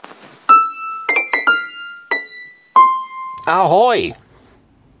Ahoy!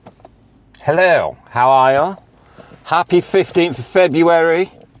 Hello, how are you? Happy 15th of February.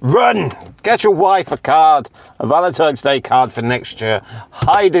 Run! Get your wife a card, a Valentine's Day card for next year.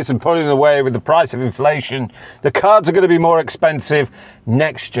 Hide it and put it away with the price of inflation. The cards are going to be more expensive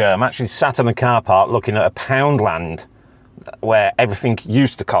next year. I'm actually sat in a car park looking at a Poundland where everything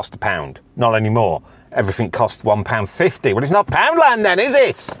used to cost £1. Not anymore. Everything costs £1.50. Well, it's not Poundland then, is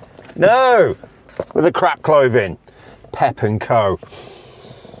it? No. With the crap clothing. Pep and Co.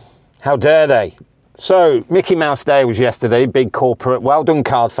 How dare they? So, Mickey Mouse Day was yesterday, big corporate. Well done,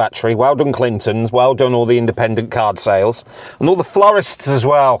 Card Factory. Well done, Clintons. Well done, all the independent card sales. And all the florists as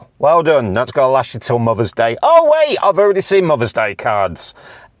well. Well done. That's got to last you till Mother's Day. Oh, wait, I've already seen Mother's Day cards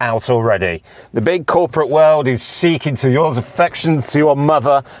out already. The big corporate world is seeking to yours affections to your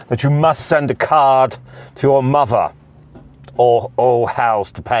mother, that you must send a card to your mother. Or all house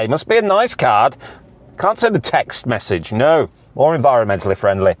to pay. Must be a nice card. Can't send a text message, no. More environmentally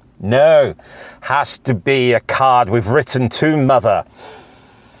friendly, no. Has to be a card we've written to mother.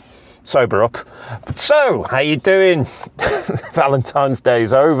 Sober up. So, how you doing? Valentine's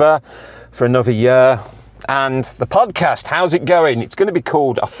Day's over for another year. And the podcast, how's it going? It's going to be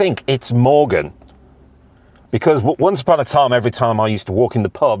called, I think, It's Morgan. Because once upon a time, every time I used to walk in the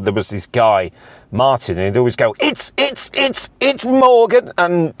pub, there was this guy, Martin, and he'd always go, it's Morgan.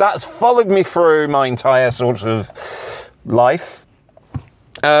 And that's followed me through my entire sort of life.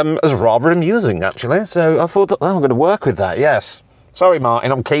 It was rather amusing, actually. So I thought, I'm going to work with that, yes. Sorry, Martin,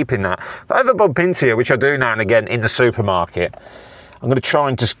 I'm keeping that. If I ever bump into you, which I do now and again in the supermarket, I'm going to try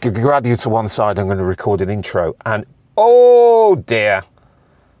and just grab you to one side. I'm going to record an intro. And, oh, dear.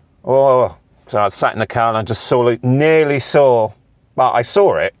 Oh, so I sat in the car and I just nearly saw, well, I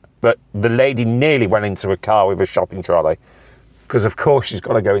saw it, but the lady nearly went into a car with a shopping trolley. Because, of course, she's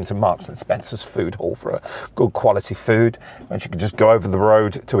got to go into Marks and Spencer's food hall for a good quality food. And she could just go over the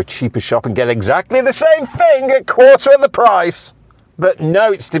road to a cheaper shop and get exactly the same thing at quarter of the price. But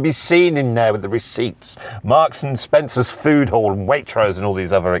no, it's to be seen in there with the receipts. Marks and Spencer's food hall and Waitrose and all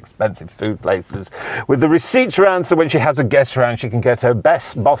these other expensive food places. With the receipts around, so when she has a guest around, she can get her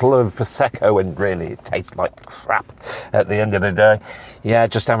best bottle of Prosecco, and really it tastes like crap at the end of the day. Yeah,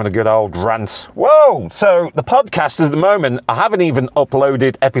 just having a good old rant. Whoa! So the podcast at the moment, I haven't even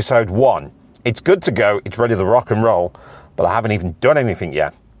uploaded episode 1. It's good to go. It's ready to rock and roll. But I haven't even done anything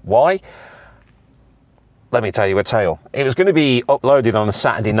yet. Why? Let me tell you a tale. It was going to be uploaded on a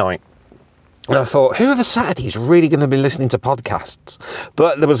Saturday night. And I thought, who are the Saturdays really going to be listening to podcasts?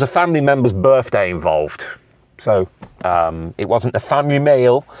 But there was a family member's birthday involved. So it wasn't a family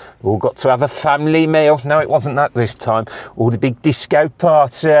meal. We all got to have a family meal. No, it wasn't that this time. All the big disco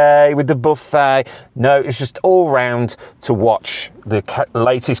party with the buffet. No, it was just all round to watch the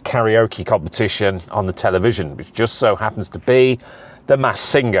latest karaoke competition on the television, which just so happens to be The Masked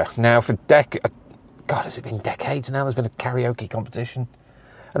Singer. Now, for God, has it been decades now there's been a karaoke competition?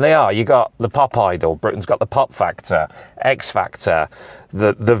 And they are. You got the Pop Idol. Britain's got the Pop Factor, X Factor,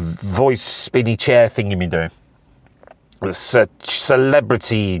 the voice spinny chair thing you be doing. The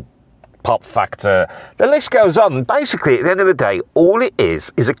celebrity Pop Factor. The list goes on. Basically, at the end of the day, all it is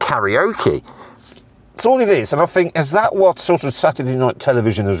a karaoke. That's all it is. And I think, is that what sort of Saturday night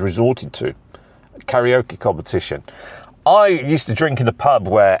television has resorted to? A karaoke competition. I used to drink in a pub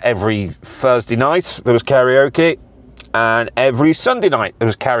where every Thursday night there was karaoke and every Sunday night there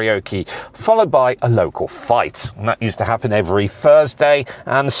was karaoke, followed by a local fight. And that used to happen every Thursday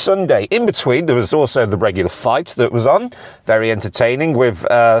and Sunday. In between, there was also the regular fight that was on, very entertaining. With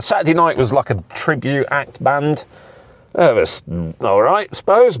Saturday night was like a tribute act band. It was all right, I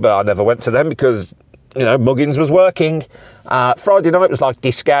suppose, but I never went to them because, Muggins was working. Friday night was like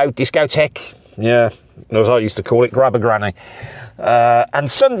discotheque. Yeah, as I used to call it, grab a granny.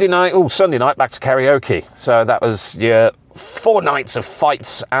 And Sunday night back to karaoke. So that was 4 nights of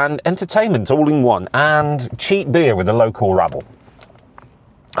fights and entertainment all in one. And cheap beer with the local rabble.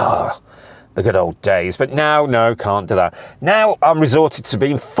 The good old days. But now, no, can't do that. Now I'm resorted to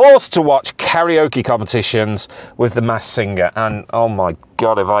being forced to watch karaoke competitions with The Masked Singer. And oh my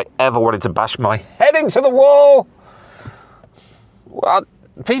God, if I ever wanted to bash my head into the wall. Well,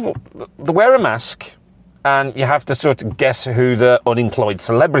 people, they wear a mask and you have to sort of guess who the unemployed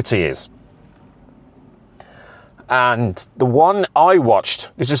celebrity is. And the one I watched,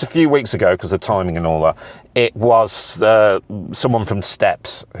 this is a few weeks ago because of the timing and all that, it was someone from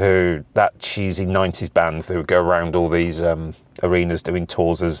Steps, that cheesy 90s band who would go around all these arenas doing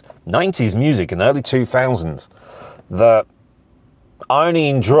tours as 90s music and early 2000s that I only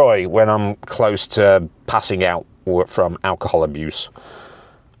enjoy when I'm close to passing out from alcohol abuse.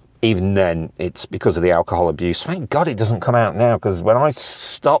 even then, it's because of the alcohol abuse. Thank God it doesn't come out now, because when I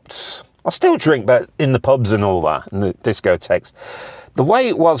stopped, I still drink, but in the pubs and all that, and the discotheques. The way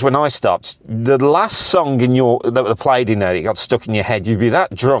it was when I stopped, the last song that played in there, it got stuck in your head. You'd be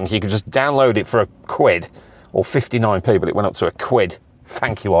that drunk, you could just download it for £1 or 59p, but it went up to £1.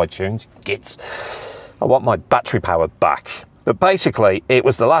 Thank you, iTunes, gits. I want my battery power back. But basically, it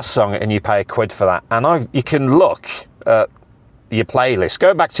was the last song, and you pay £1 for that. And you can look at your playlist,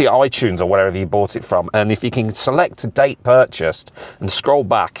 go back to your iTunes or wherever you bought it from, and if you can select a date purchased and scroll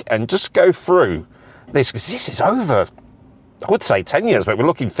back and just go through this, because this is over, I would say 10 years, but we're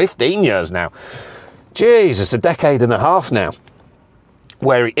looking 15 years now. Jesus, a decade and a half now,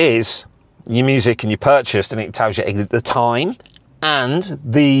 where it is your music and you purchased, and it tells you the time and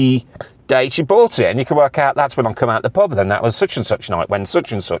the date you bought it, and you can work out that's when I come out the pub, then that was such and such night when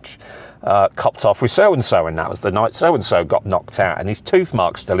such and such copped off with so and so, and that was the night so and so got knocked out, and his tooth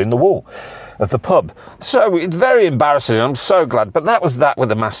mark's still in the wall of the pub. So it's very embarrassing. I'm so glad, but that was that with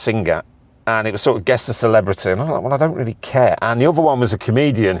the Masked Singer, and it was sort of guest a celebrity, and I was like, well, I don't really care. And the other one was a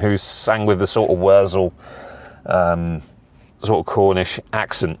comedian who sang with the sort of Wurzel, sort of Cornish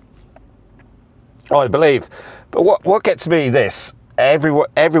accent, I believe. But what gets me this,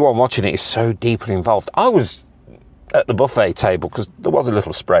 everyone watching it is so deeply involved. I was at the buffet table, because there was a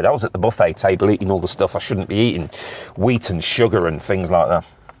little spread. I was at the buffet table eating all the stuff I shouldn't be eating, wheat and sugar and things like that.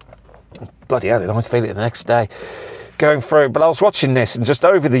 Bloody hell, I always feel it the next day going through. But I was watching this, and just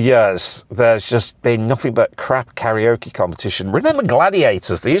over the years, there's just been nothing but crap karaoke competition. Remember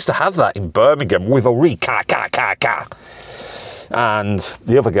Gladiators? They used to have that in Birmingham with a ka. And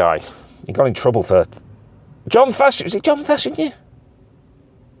the other guy, he got in trouble for John Fashion. Is it John Fashion? Yeah.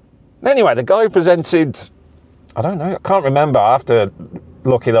 Anyway, the guy who presented, I don't know, I can't remember. I have to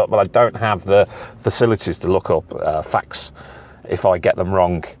look it up, but I don't have the facilities to look up facts if I get them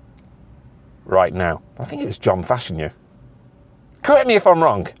wrong right now. I think it was John Fashanu. Correct me if I'm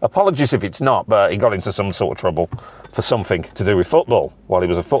wrong. Apologies if it's not, but he got into some sort of trouble for something to do with football while he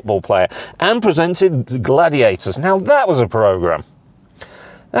was a football player, and presented Gladiators. Now, that was a programme.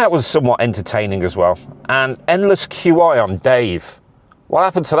 That was somewhat entertaining as well. And endless QI on Dave. What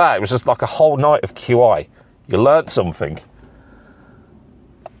happened to that? It was just like a whole night of QI. You learnt something,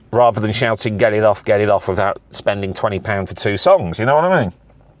 rather than shouting, get it off, without spending £20 for 2 songs. You know what I mean?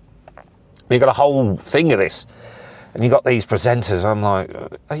 You got a whole thing of this, and you got these presenters. I'm like,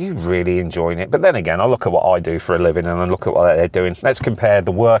 are you really enjoying it? But then again, I look at what I do for a living, and I look at what they're doing. Let's compare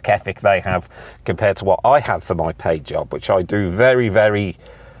the work ethic they have compared to what I have for my paid job, which I do very, very,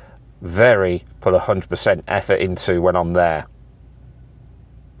 very put 100% effort into when I'm there.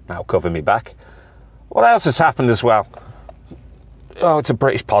 That'll cover me back. What else has happened as well? Oh, it's a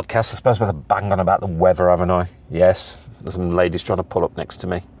British podcast. I suppose I've bang on about the weather, haven't I? Yes, there's some ladies trying to pull up next to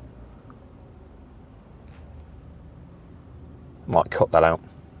me. Might cut that out.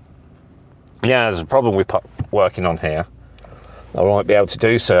 Yeah, there's a problem with working on here. I won't be able to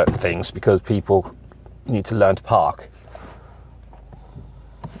do certain things because people need to learn to park.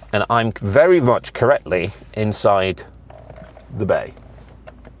 And I'm very much correctly inside the bay.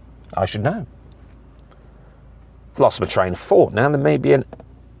 I should know. I've lost my train of thought. Now there may be an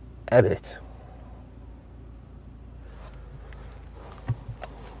edit.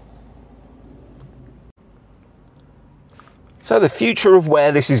 So the future of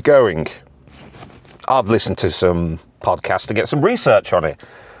where this is going. I've listened to some podcasts to get some research on it.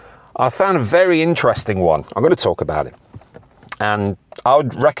 I found a very interesting one. I'm going to talk about it. And I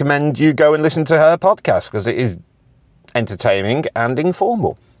would recommend you go and listen to her podcast, because it is entertaining and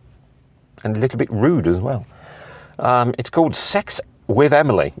informal. And a little bit rude as well. It's called Sex with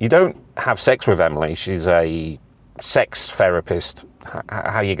Emily. You don't have sex with Emily. She's a sex therapist.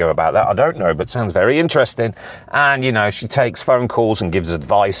 How you go about that, I don't know, but sounds very interesting. And, you know, she takes phone calls and gives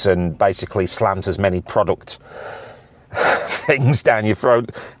advice and basically slams as many product things down your throat.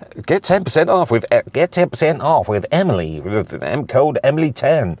 Get 10% off with Emily, with the code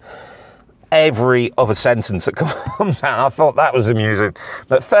Emily10. Every other sentence that comes out, I thought that was amusing.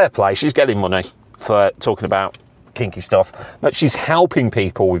 But fair play, she's getting money for talking about kinky stuff, but she's helping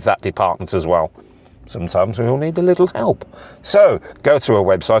people with that department as well. Sometimes we all need a little help. So go to her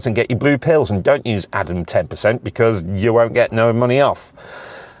website and get your blue pills, and don't use Adam 10% because you won't get no money off.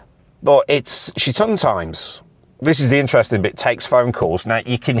 But she sometimes, this is the interesting bit, takes phone calls. Now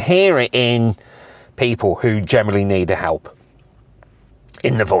you can hear it in people who generally need help.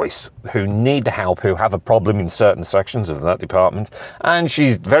 In the voice, who need the help, who have a problem in certain sections of that department. And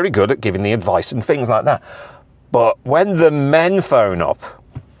she's very good at giving the advice and things like that. But when the men phone up,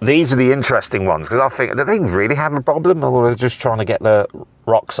 these are the interesting ones, because I think, do they really have a problem, or are they just trying to get the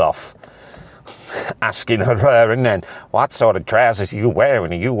rocks off? Asking her, and then, what sort of trousers are you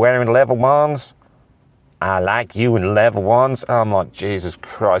wearing? Are you wearing level ones? I like you in level ones. I'm like, Jesus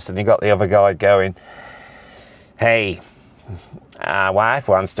Christ. And you got the other guy going, hey, my wife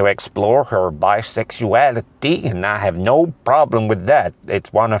wants to explore her bisexuality, and I have no problem with that.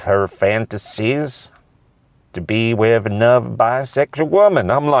 It's one of her fantasies to be with another bisexual woman.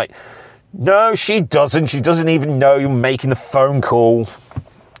 I'm like, no, she doesn't. She doesn't even know you're making a phone call,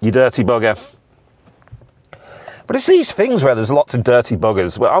 you dirty bugger. But it's these things where there's lots of dirty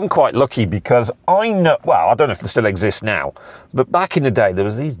buggers. Well, I'm quite lucky because I know, well, I don't know if they still exist now, but back in the day, there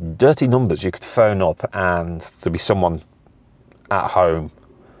was these dirty numbers you could phone up and there'd be someone at home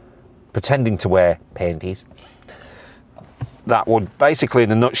pretending to wear panties that would basically,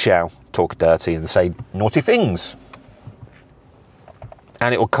 in a nutshell, talk dirty and say naughty things.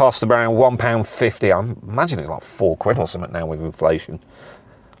 And it would cost around £1.50. I imagine it's like £4 or something now with inflation.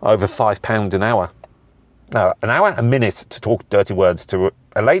 Over £5 an hour. No, an hour, a minute to talk dirty words to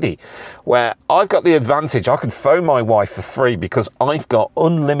a lady. Where I've got the advantage, I could phone my wife for free because I've got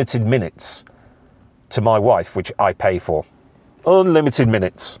unlimited minutes to my wife, which I pay for. Unlimited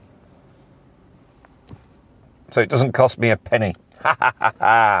minutes. So it doesn't cost me a penny. Ha ha ha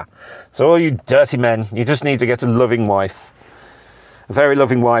ha. So all you dirty men, you just need to get a loving wife. A very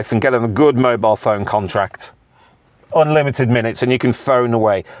loving wife, and get on a good mobile phone contract. Unlimited minutes, and you can phone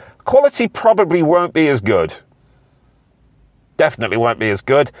away. Quality probably won't be as good. Definitely won't be as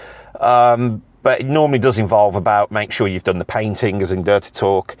good. But it normally does involve about make sure you've done the painting, as in Dirty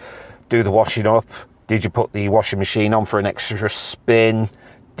Talk. Do the washing up. Did you put the washing machine on for an extra spin?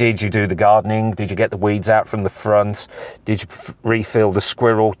 Did you do the gardening? Did you get the weeds out from the front? Did you refill the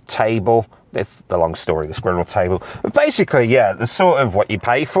squirrel table? It's the long story, the squirrel table. But basically, yeah, the sort of what you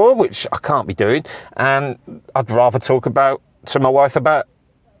pay for, which I can't be doing. And I'd rather talk to my wife about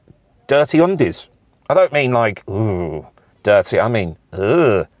dirty undies. I don't mean like, ooh, dirty. I mean,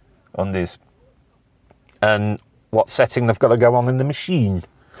 ugh, undies. And what setting they've got to go on in the machine.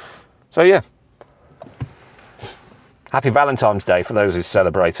 So, yeah. Happy Valentine's Day for those who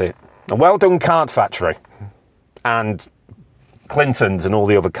celebrate it. And well done, Card Factory. And Clinton's and all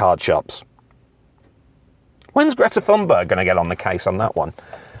the other card shops. When's Greta Thunberg going to get on the case on that one?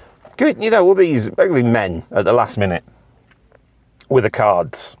 Good, you know, all these basically men at the last minute with the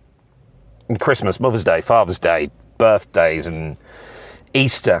cards. Christmas, Mother's Day, Father's Day, birthdays and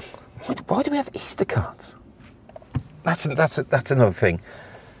Easter. Why do we have Easter cards? That's another thing.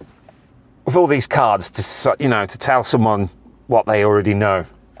 With all these cards to tell someone what they already know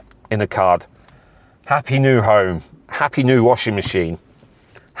in a card. Happy new home, happy new washing machine,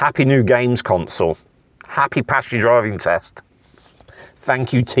 happy new games console, happy pass your driving test.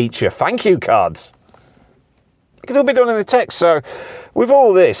 Thank you, teacher. Thank you cards. It can all be done in the text. So with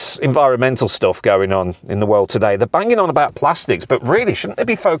all this environmental stuff going on in the world today, they're banging on about plastics, but really, shouldn't they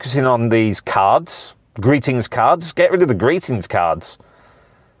be focusing on these cards, greetings cards? Get rid of the greetings cards.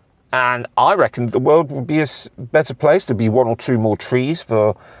 And I reckon the world would be a better place. There'd be one or two more trees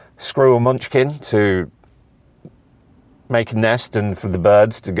for Squirrel Munchkin to make a nest and for the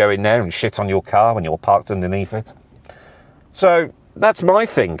birds to go in there and shit on your car when you're parked underneath it. So that's my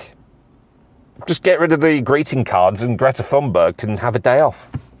thing. Just get rid of the greeting cards and Greta Thunberg can have a day off.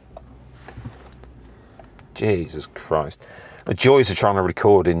 Jesus Christ. The joys of trying to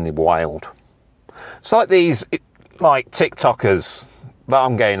record in the wild. It's like these, like TikTokers that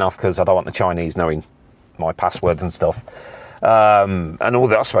I'm getting off because I don't want the Chinese knowing my passwords and stuff. And all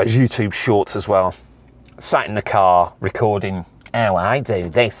that, I suppose, YouTube shorts as well. Sat in the car recording, oh, I do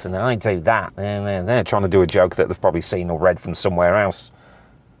this and I do that. They're trying to do a joke that they've probably seen or read from somewhere else.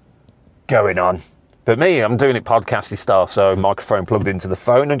 Going on. But me, I'm doing it podcasty style, so microphone plugged into the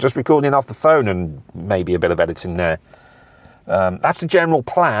phone and just recording off the phone and maybe a bit of editing there. That's the general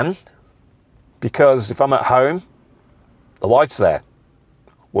plan, because if I'm at home, the wife's there.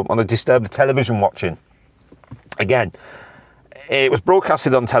 Wouldn't want to disturb the television watching. Again, it was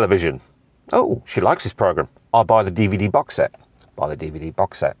broadcasted on television. Oh, she likes this program. I'll buy the DVD box set. Buy the DVD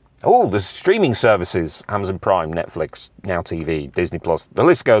box set. Oh, there's streaming services. Amazon Prime, Netflix, Now TV, Disney Plus. The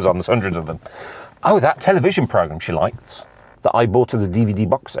list goes on. There's hundreds of them. Oh, that television program she liked, that I bought her the DVD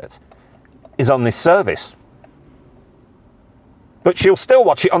box set, is on this service. But she'll still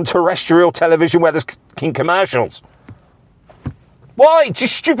watch it on terrestrial television where there's commercials. Why? It's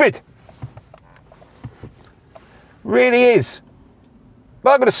just stupid. Really is.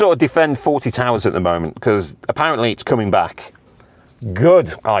 But I'm going to sort of defend 40 Towers at the moment, because apparently it's coming back.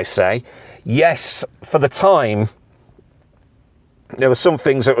 Good, I say. Yes, for the time, there were some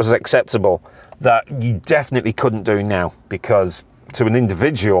things that was acceptable that you definitely couldn't do now, because to an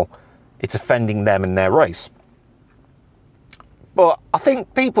individual, it's offending them and their race. But I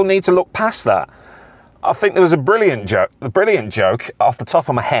think people need to look past that. I think there was a brilliant joke off the top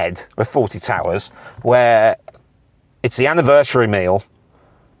of my head with Fawlty Towers, where it's the anniversary meal,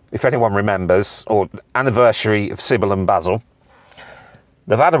 if anyone remembers, or anniversary of Sybil and Basil.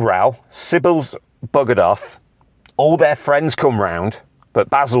 They've had a row, Sybil's buggered off, all their friends come round, but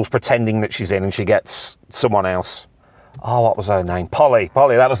Basil's pretending that she's in and she gets someone else. Oh, what was her name? Polly,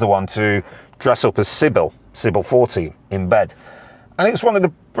 that was the one to dress up as Sybil Fawlty in bed. And it's one of the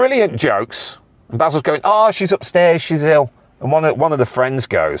brilliant jokes. And Basil's going, oh, she's upstairs, she's ill. And one of the friends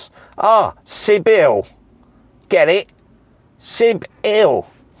goes, Sybil. Get it? Sybil.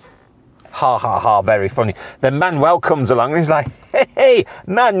 Ha, ha, ha, very funny. Then Manuel comes along and he's like, hey,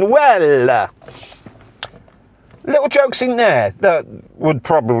 Manuel. Little jokes in there that would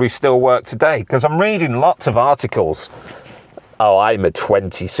probably still work today, because I'm reading lots of articles. Oh, I'm a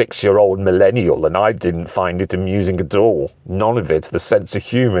 26-year-old millennial and I didn't find it amusing at all. None of it. The sense of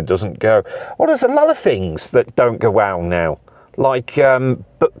humour doesn't go. Well, there's a lot of things that don't go well now. Like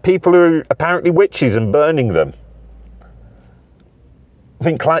but people who are apparently witches and burning them. I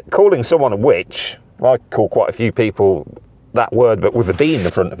think calling someone a witch, I call quite a few people that word, but with a B in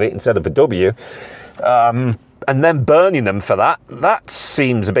the front of it instead of a W, and then burning them for that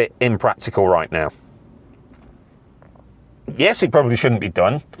seems a bit impractical right now. Yes, it probably shouldn't be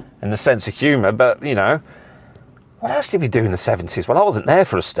done in the sense of humour, but, you know, what else did we do in the 70s? Well, I wasn't there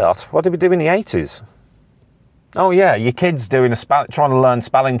for a start. What did we do in the 80s? Oh, yeah, your kid's doing trying to learn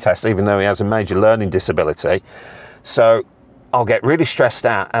spelling tests, even though he has a major learning disability. So I'll get really stressed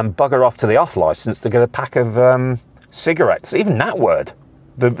out and bugger off to the off licence to get a pack of cigarettes. Even that word,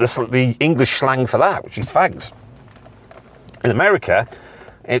 the English slang for that, which is fags. In America,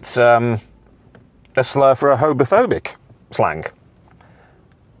 it's a slur for a homophobic slang.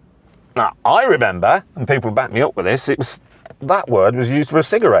 Now, I remember, and people back me up with this, that word was used for a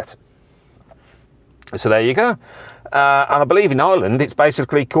cigarette. So there you go. And I believe in Ireland, it's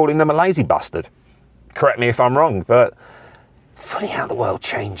basically calling them a lazy bastard. Correct me if I'm wrong, but it's funny how the world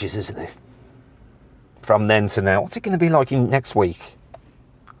changes, isn't it? From then to now. What's it going to be like next week?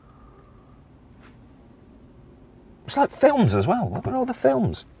 It's like films as well. Look at all the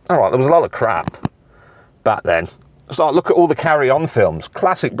films. All right, there was a lot of crap back then. It's like, look at all the Carry On films.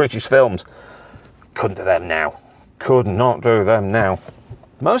 Classic British films. Couldn't do them now. Could not do them now.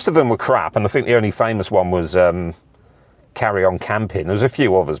 Most of them were crap, and I think the only famous one was Carry On Camping. There was a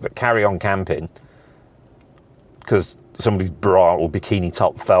few others, but Carry On Camping, because somebody's bra or bikini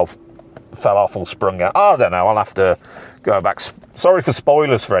top fell off or sprung out. I don't know, I'll have to go back. Sorry for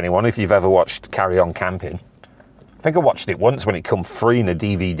spoilers for anyone if you've ever watched Carry On Camping. I think I watched it once when it come free in a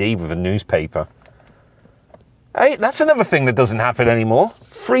DVD with a newspaper. Hey, that's another thing that doesn't happen anymore.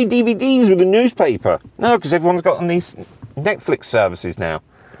 Free DVDs with a newspaper. No, because everyone's got on these Netflix services now.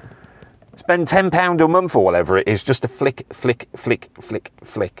 Spend £10 a month or whatever it is just to flick.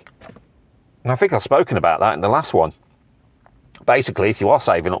 And I think I've spoken about that in the last one. Basically, if you are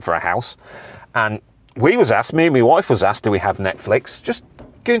saving up for a house, and me and my wife was asked, do we have Netflix? Just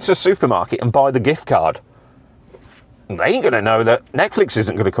go into a supermarket and buy the gift card. And they ain't going to know that Netflix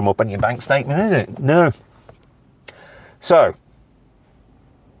isn't going to come up on your bank statement, is it? No. So,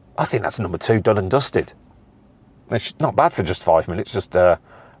 I think that's number 2 done and dusted. It's not bad for just 5 minutes, just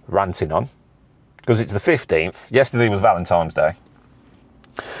ranting on. Because it's the 15th. Yesterday was Valentine's Day.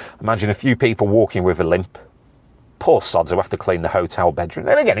 Imagine a few people walking with a limp. Poor sods who have to clean the hotel bedroom.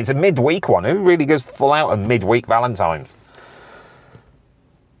 Then again, it's a midweek one. Who really goes full out on midweek Valentine's?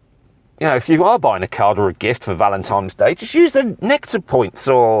 You know, if you are buying a card or a gift for Valentine's Day, just use the Nectar points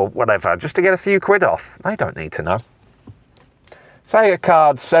or whatever, just to get a few quid off. They don't need to know. Say a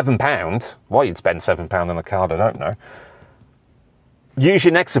card's £7. Why you'd spend £7 on a card, I don't know. Use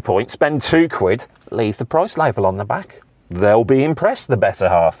your Nectar point, spend £2, leave the price label on the back. They'll be impressed, the better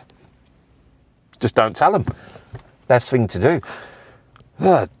half. Just don't tell them. Best thing to do.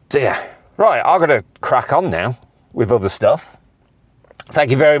 Oh dear. Right, I've got to crack on now with other stuff.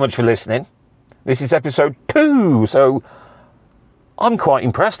 Thank you very much for listening. This is episode 2, so I'm quite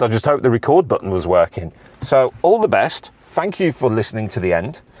impressed. I just hope the record button was working. So all the best. Thank you for listening to the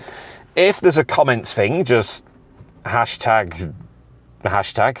end. If there's a comments thing, just hashtag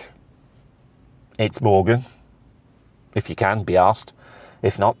it's Morgan. If you can, be asked.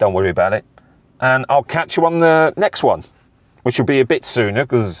 If not, don't worry about it. And I'll catch you on the next one, which will be a bit sooner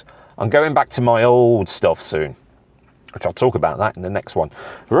because I'm going back to my old stuff soon, which I'll talk about that in the next one.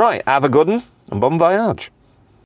 Right, have a good one and bon voyage.